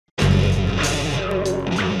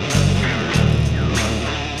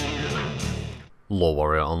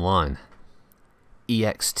LoreWarrior Online.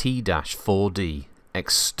 EXT-4D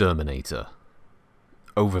Exterminator.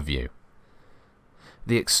 Overview.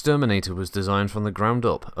 The Exterminator was designed from the ground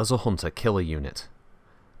up as a hunter-killer unit.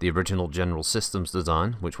 The original General Systems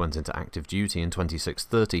design, which went into active duty in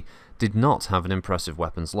 2630, did not have an impressive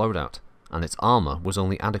weapons loadout, and its armour was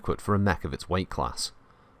only adequate for a mech of its weight class.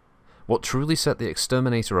 What truly set the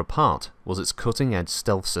Exterminator apart was its cutting-edge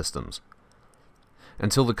stealth systems.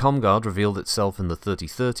 Until the ComGuard revealed itself in the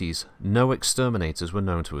 3030s, no exterminators were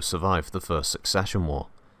known to have survived the First Succession War.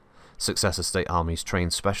 Successor state armies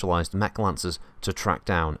trained specialized mech lancers to track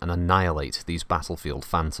down and annihilate these battlefield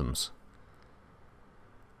phantoms.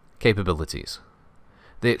 Capabilities.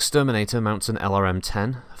 The Exterminator mounts an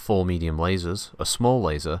LRM-10, 4 medium lasers, a small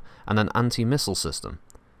laser, and an anti-missile system.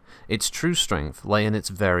 Its true strength lay in its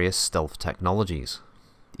various stealth technologies.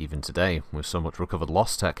 Even today, with so much recovered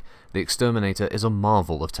lost tech, the Exterminator is a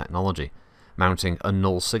marvel of technology, mounting a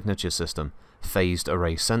null signature system, phased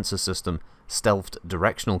array sensor system, stealthed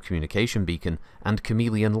directional communication beacon, and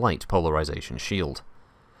chameleon light polarization shield.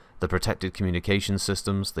 The protected communication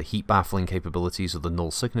systems, the heat-baffling capabilities of the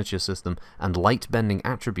null signature system, and light-bending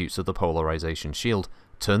attributes of the polarization shield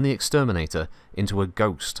turn the Exterminator into a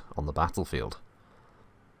ghost on the battlefield.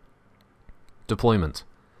 Deployment.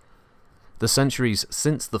 The centuries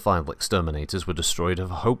since the final Exterminators were destroyed have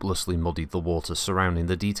hopelessly muddied the waters surrounding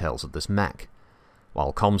the details of this mech.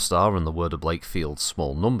 While Comstar and the Werder Blake field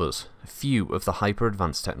small numbers, few of the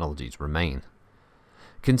hyper-advanced technologies remain.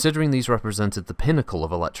 Considering these represented the pinnacle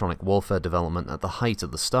of electronic warfare development at the height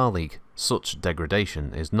of the Star League, such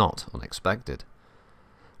degradation is not unexpected.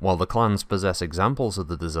 While the clans possess examples of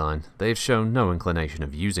the design, they have shown no inclination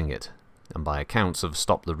of using it, and by accounts have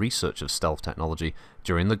stopped the research of stealth technology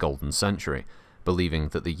during the Golden Century, believing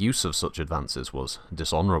that the use of such advances was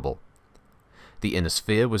dishonourable. The Inner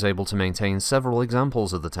Sphere was able to maintain several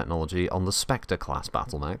examples of the technology on the Spectre-class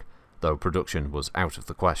battlemech, though production was out of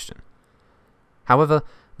the question. However,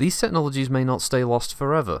 these technologies may not stay lost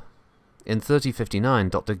forever. In 3059,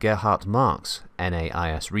 Dr. Gerhard Marx,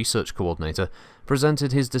 NAIS Research Coordinator,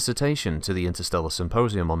 presented his dissertation to the Interstellar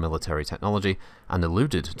Symposium on Military Technology and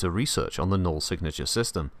alluded to research on the null signature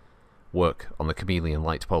system. Work on the chameleon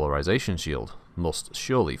light polarization shield must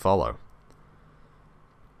surely follow.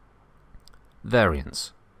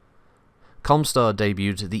 Variants. Comstar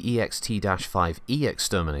debuted the EXT-5E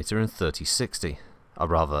Exterminator in 3060, a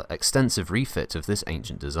rather extensive refit of this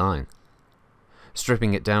ancient design.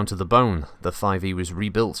 Stripping it down to the bone, the 5E was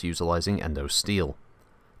rebuilt utilizing endo-steel.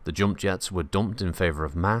 The jump jets were dumped in favour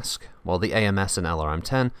of MASC, while the AMS and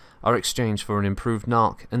LRM-10 are exchanged for an improved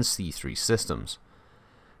NARC and C3 systems.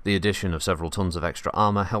 The addition of several tons of extra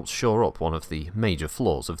armour helped shore up one of the major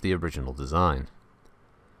flaws of the original design.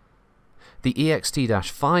 The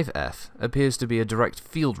EXT-5F appears to be a direct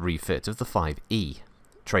field refit of the 5E,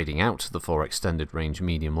 trading out the 4 extended-range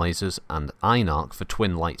medium lasers and INARC for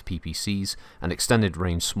twin light PPCs, an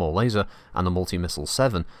extended-range small laser, and a multi-missile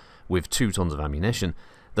 7, with 2 tons of ammunition.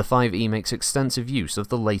 The 5E makes extensive use of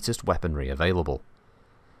the latest weaponry available.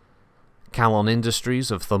 Calon Industries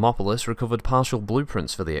of Thermopolis recovered partial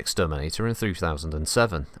blueprints for the Exterminator in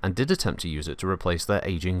 2007, and did attempt to use it to replace their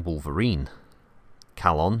aging Wolverine.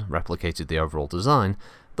 Calon replicated the overall design,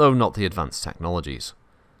 though not the advanced technologies.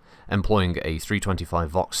 Employing a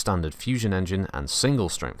 325 Vox standard fusion engine and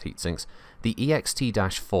single-strength heatsinks, the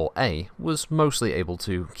EXT-4A was mostly able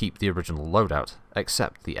to keep the original loadout,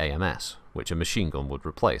 except the AMS, which a machine gun would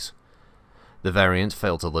replace. The variant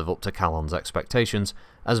failed to live up to Calon's expectations,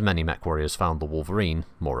 as many mech warriors found the Wolverine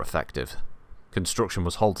more effective. Construction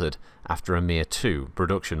was halted after a mere 2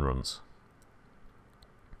 production runs.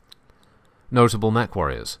 Notable mech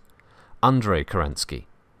warriors. Andrei Kerensky.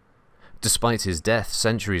 Despite his death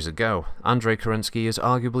centuries ago, Andrei Kerensky is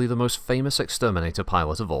arguably the most famous Exterminator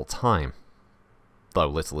pilot of all time. Though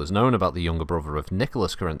little is known about the younger brother of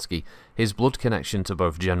Nicholas Kerensky, his blood connection to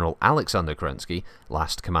both General Alexander Kerensky,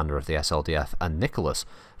 last commander of the SLDF, and Nicholas,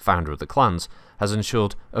 founder of the clans, has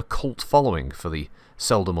ensured a cult following for the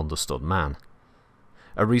seldom understood man.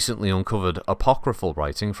 A recently uncovered apocryphal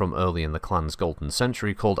writing from early in the clan's golden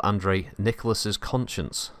century called Andrei Nicholas's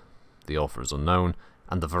Conscience. The author is unknown,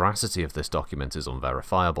 and the veracity of this document is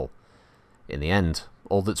unverifiable. In the end,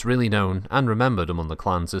 all that's really known and remembered among the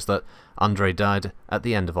clans is that Andrei died at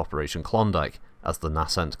the end of Operation Klondike, as the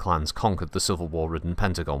nascent clans conquered the Civil War-ridden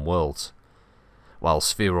Pentagon worlds. While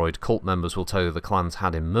spheroid cult members will tell you the clans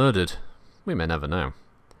had him murdered, we may never know.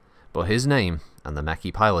 But his name, and the mech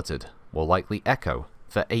he piloted, will likely echo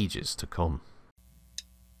for ages to come.